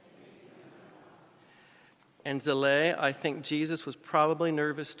And Zaleh, I think Jesus was probably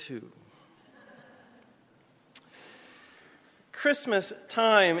nervous too. Christmas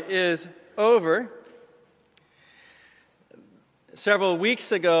time is over. Several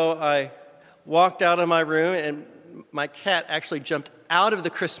weeks ago, I walked out of my room and my cat actually jumped out of the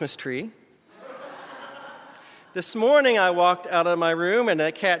Christmas tree. This morning, I walked out of my room and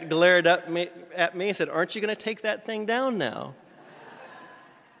that cat glared at me and said, "Aren't you going to take that thing down now?"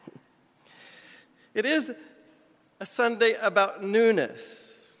 It is a Sunday about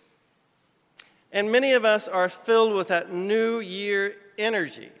newness. And many of us are filled with that New Year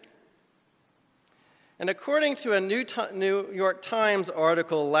energy. And according to a New York Times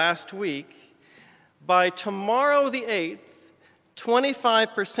article last week, by tomorrow the 8th,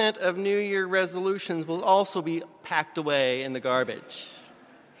 25% of New Year resolutions will also be packed away in the garbage.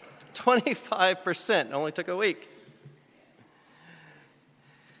 25%. It only took a week.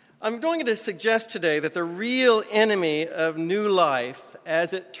 I'm going to suggest today that the real enemy of new life,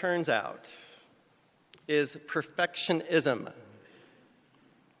 as it turns out, is perfectionism.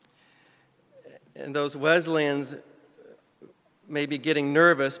 And those Wesleyans may be getting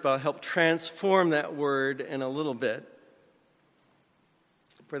nervous, but I'll help transform that word in a little bit.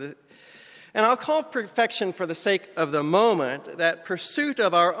 And I'll call perfection, for the sake of the moment, that pursuit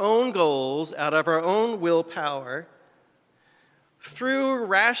of our own goals out of our own willpower through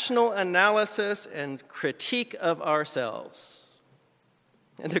rational analysis and critique of ourselves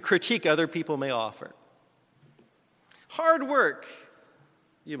and the critique other people may offer. Hard work,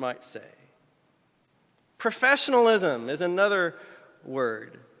 you might say. Professionalism is another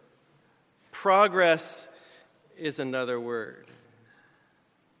word. Progress is another word.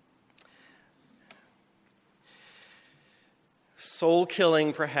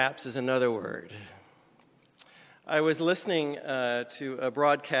 Soul-killing, perhaps, is another word. I was listening to a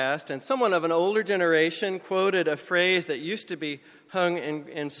broadcast, and someone of an older generation quoted a phrase that used to be hung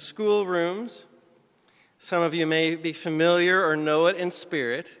in schoolrooms. Some of you may be familiar or know it in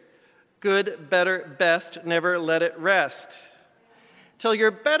spirit. Good, better, best, never let it rest. Till you're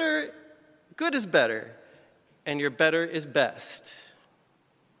better, good is better, and your better is best.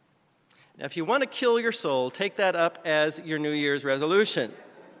 Now, if you want to kill your soul, take that up as your New Year's resolution.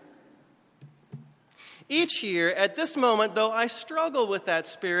 Each year, at this moment, though, I struggle with that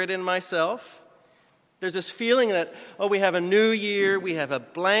spirit in myself. There's this feeling that, we have a new year, we have a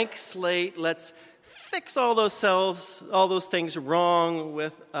blank slate, let's fix all those things wrong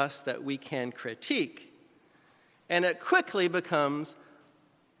with us that we can critique. And it quickly becomes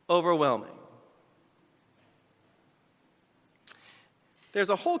overwhelming. There's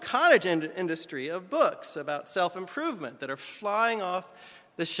a whole cottage industry of books about self-improvement that are flying off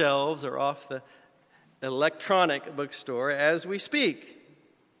the shelves or off the electronic bookstore as we speak.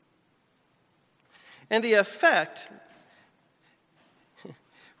 And the effect,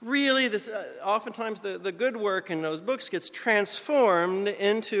 really, oftentimes the good work in those books gets transformed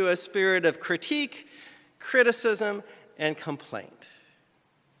into a spirit of critique, criticism, and complaint.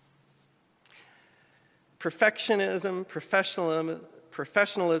 Perfectionism,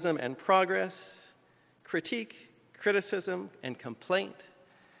 professionalism, and progress, critique, criticism, and complaint.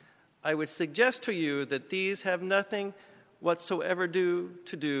 I would suggest to you that these have nothing whatsoever to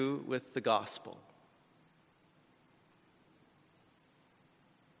do with the gospel.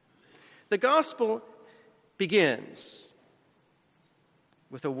 The gospel begins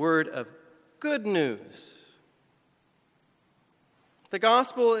with a word of good news. The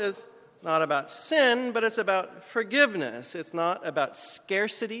gospel is not about sin, but it's about forgiveness. It's not about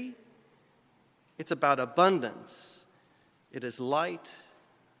scarcity. It's about abundance. It is light,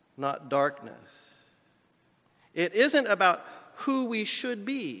 not darkness. It isn't about who we should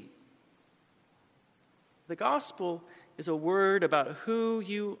be. The gospel is a word about who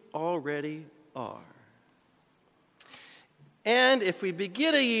you already are. And if we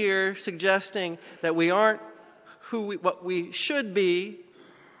begin a year suggesting that we aren't what we should be,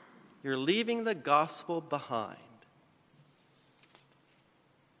 you're leaving the gospel behind.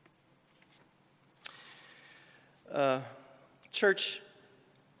 Church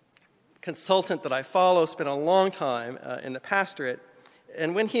consultant that I follow spent a long time in the pastorate,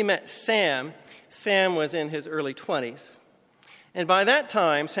 and when he met Sam was in his early 20s. And by that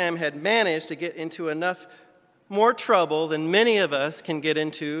time, Sam had managed to get into enough more trouble than many of us can get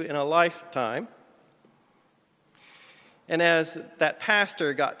into in a lifetime. And as that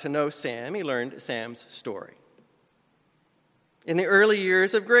pastor got to know Sam, he learned Sam's story. In the early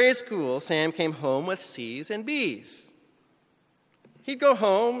years of grade school, Sam came home with C's and B's. He'd go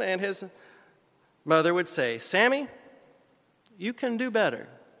home and his mother would say, "Sammy, you can do better."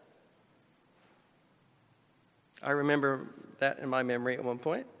 I remember that in my memory at one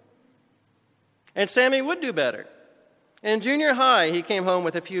point. And Sammy would do better. In junior high, he came home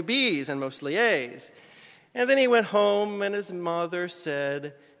with a few B's and mostly A's. And then he went home and his mother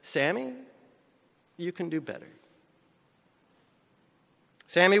said, "Sammy, you can do better."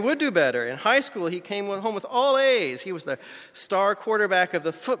 Sammy would do better. In high school, he came home with all A's. He was the star quarterback of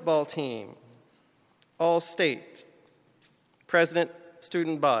the football team, all state, president,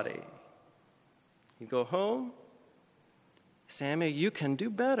 student body. He'd go home, "Sammy, you can do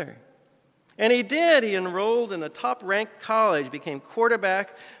better." And he did. He enrolled in a top-ranked college, became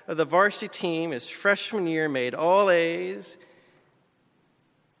quarterback of the varsity team his freshman year, made all A's.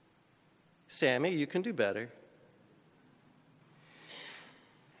 "Sammy, you can do better."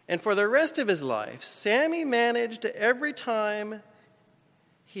 And for the rest of his life, Sammy managed every time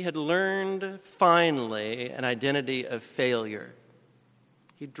he had learned finally an identity of failure.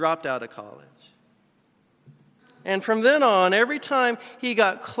 He dropped out of college. And from then on, every time he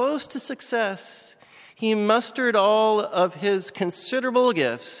got close to success, he mustered all of his considerable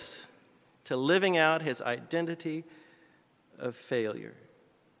gifts to living out his identity of failure.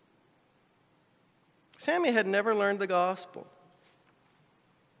 Sammy had never learned the gospel.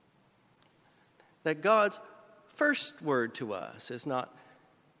 That God's first word to us is not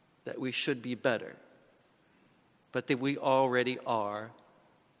that we should be better, but that we already are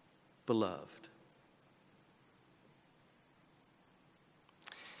beloved.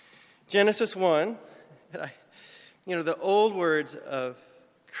 Genesis 1, the old words of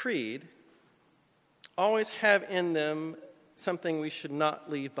creed always have in them something we should not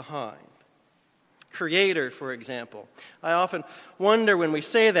leave behind. Creator, for example. I often wonder when we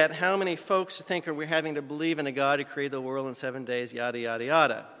say that how many folks think we're having to believe in a God who created the world in 7 days, yada, yada,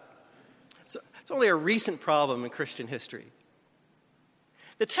 yada. It's only a recent problem in Christian history.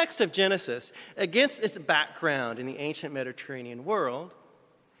 The text of Genesis, against its background in the ancient Mediterranean world,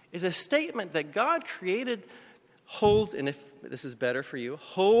 is a statement that God created, holds, and if this is better for you,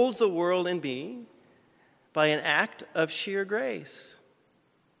 holds the world in being by an act of sheer grace.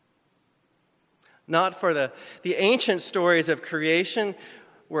 Not for the ancient stories of creation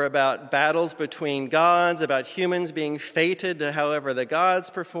were about battles between gods, about humans being fated to however the gods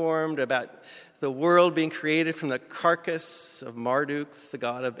performed, about the world being created from the carcass of Marduk, the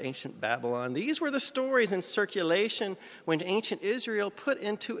god of ancient Babylon. These were the stories in circulation when ancient Israel put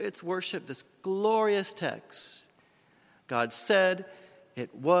into its worship this glorious text. God said,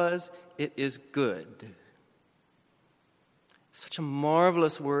 it is good. Such a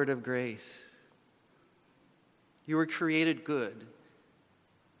marvelous word of grace. You were created good,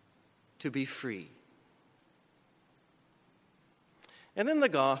 to be free. And then the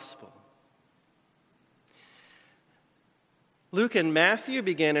gospel. Luke and Matthew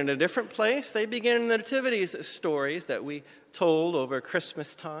begin in a different place. They begin in the nativity stories that we told over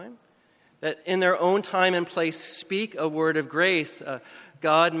Christmas time, that in their own time and place speak a word of grace.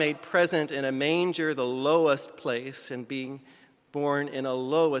 God made present in a manger, the lowest place, and being born in a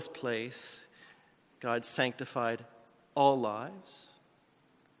lowest place, God sanctified all lives.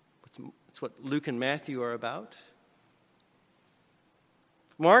 That's what Luke and Matthew are about.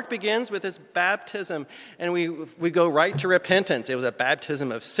 Mark begins with his baptism, and we go right to repentance. It was a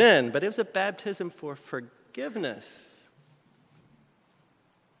baptism of sin, but it was a baptism for forgiveness.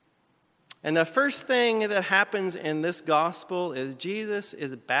 And the first thing that happens in this gospel is Jesus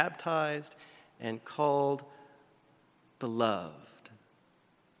is baptized and called beloved.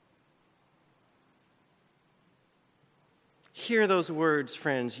 Hear those words,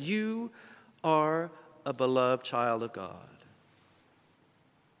 friends. You are a beloved child of God.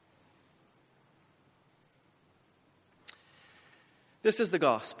 This is the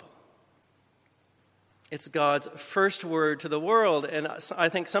gospel. It's God's first word to the world, and I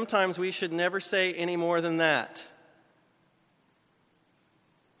think sometimes we should never say any more than that.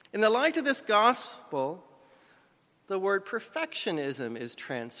 In the light of this gospel, the word perfectionism is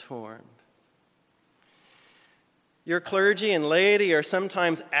transformed. Your clergy and laity are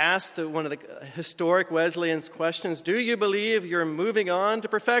sometimes asked one of the historic Wesleyan questions, do you believe you're moving on to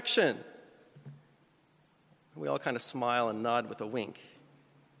perfection? We all kind of smile and nod with a wink.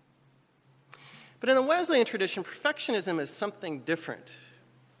 But in the Wesleyan tradition, perfectionism is something different.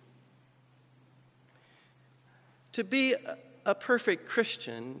 To be a perfect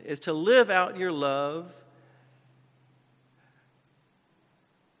Christian is to live out your love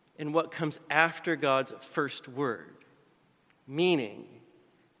in what comes after God's first word. Meaning,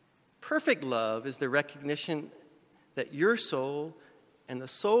 perfect love is the recognition that your soul and the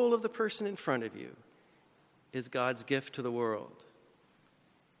soul of the person in front of you is God's gift to the world.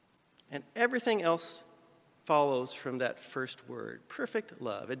 And everything else follows from that first word, perfect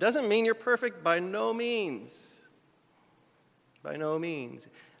love. It doesn't mean you're perfect, by no means. By no means.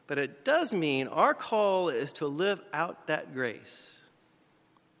 But it does mean our call is to live out that grace,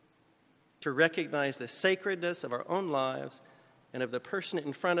 to recognize the sacredness of our own lives and of the person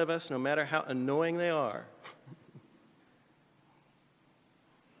in front of us, no matter how annoying they are.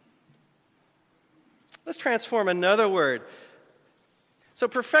 Let's transform another word. So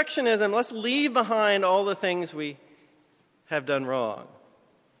perfectionism, let's leave behind all the things we have done wrong.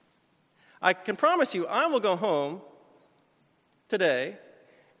 I can promise you, I will go home today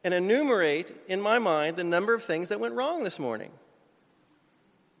and enumerate in my mind the number of things that went wrong this morning.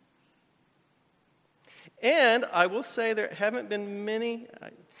 And I will say there haven't been many,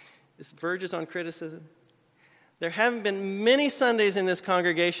 this verges on criticism, there haven't been many Sundays in this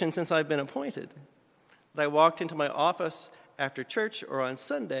congregation since I've been appointed that I walked into my office after church or on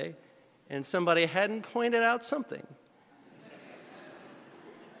Sunday and somebody hadn't pointed out something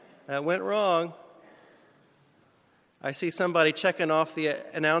that went wrong. I see somebody checking off the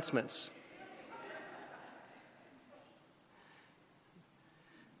announcements.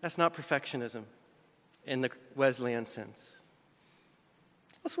 That's not perfectionism in the Wesleyan sense.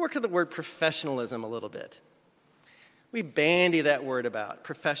 Let's work at the word professionalism a little bit. We bandy that word about,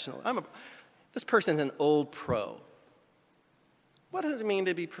 professional. This person's an old pro. What does it mean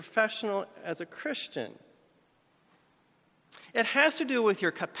to be professional as a Christian? It has to do with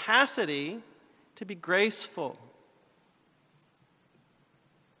your capacity to be graceful.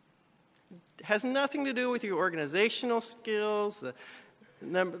 It has nothing to do with your organizational skills,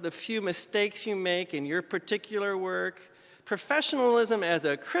 the few mistakes you make in your particular work. Professionalism as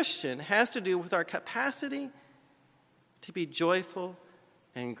a Christian has to do with our capacity to be joyful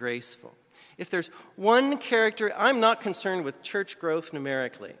and graceful. If there's one character, I'm not concerned with church growth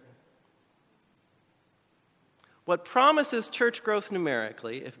numerically. What promises church growth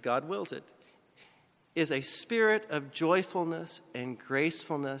numerically, if God wills it, is a spirit of joyfulness and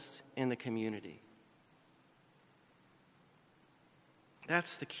gracefulness in the community.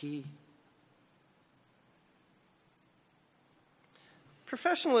 That's the key.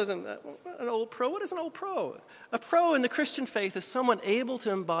 Professionalism, an old pro. What is an old pro? A pro in the Christian faith is someone able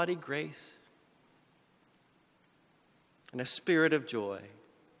to embody grace and a spirit of joy,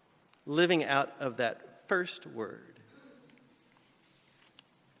 living out of that first word.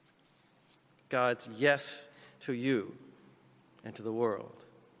 God's yes to you and to the world.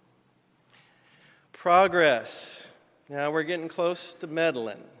 Progress. Now we're getting close to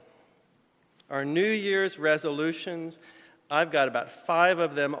meddling. Our New Year's resolutions, I've got about 5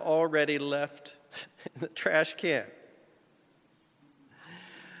 of them already left in the trash can.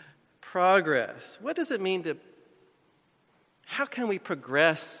 Progress. What does it mean how can we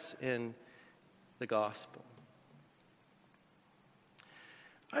progress in the gospel?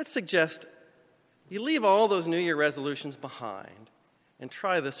 I'd suggest you leave all those New Year resolutions behind and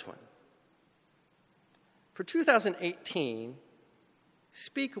try this one. For 2018,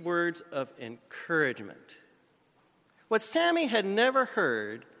 speak words of encouragement. What Sammy had never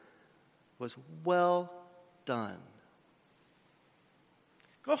heard was, "Well done."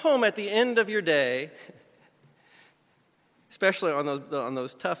 Go home at the end of your day, especially on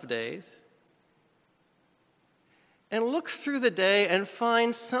those tough days, and look through the day and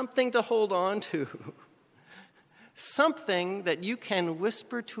find something to hold on to. Something that you can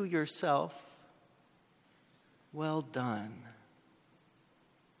whisper to yourself, "Well done."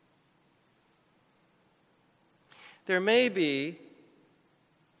 There may be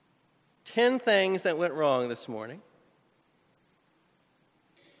 10 things that went wrong this morning.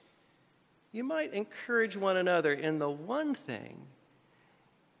 You might encourage one another in the one thing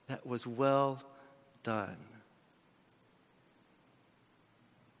that was well done.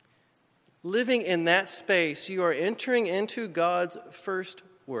 Living in that space, you are entering into God's first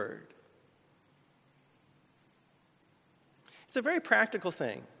word. It's a very practical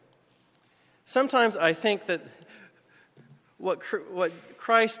thing. Sometimes I think that what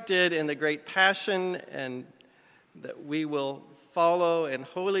Christ did in the Great Passion and that we will follow in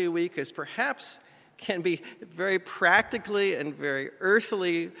Holy Week is perhaps can be very practically and very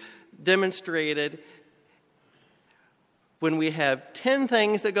earthily demonstrated when we have 10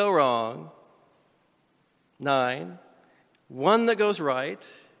 things that go wrong, 9, 1 that goes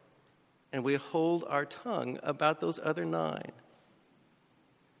right, and we hold our tongue about those other 9.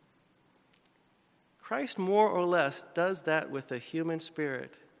 Christ more or less does that with the human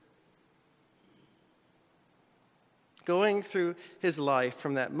spirit. Going through his life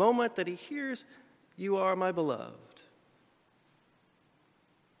from that moment that he hears, "You are my beloved."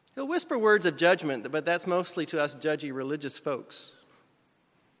 He'll whisper words of judgment, but that's mostly to us judgy religious folks.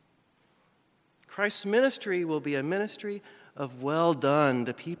 Christ's ministry will be a ministry of well done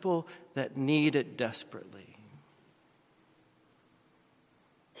to people that need it desperately.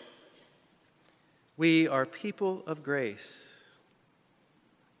 We are people of grace,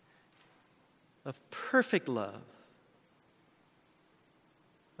 of perfect love,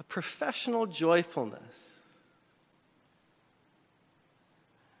 of professional joyfulness,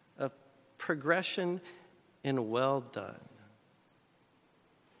 of progression in well done.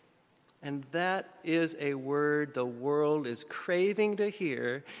 And that is a word the world is craving to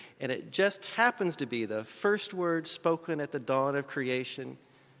hear, and it just happens to be the first word spoken at the dawn of creation,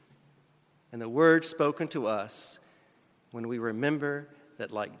 and the word spoken to us when we remember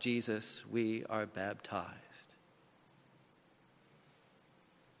that, like Jesus, we are baptized.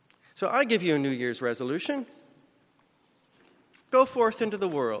 So I give you a New Year's resolution. Go forth into the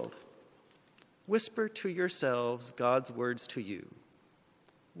world. Whisper to yourselves God's words to you.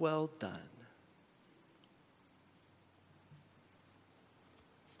 Well done.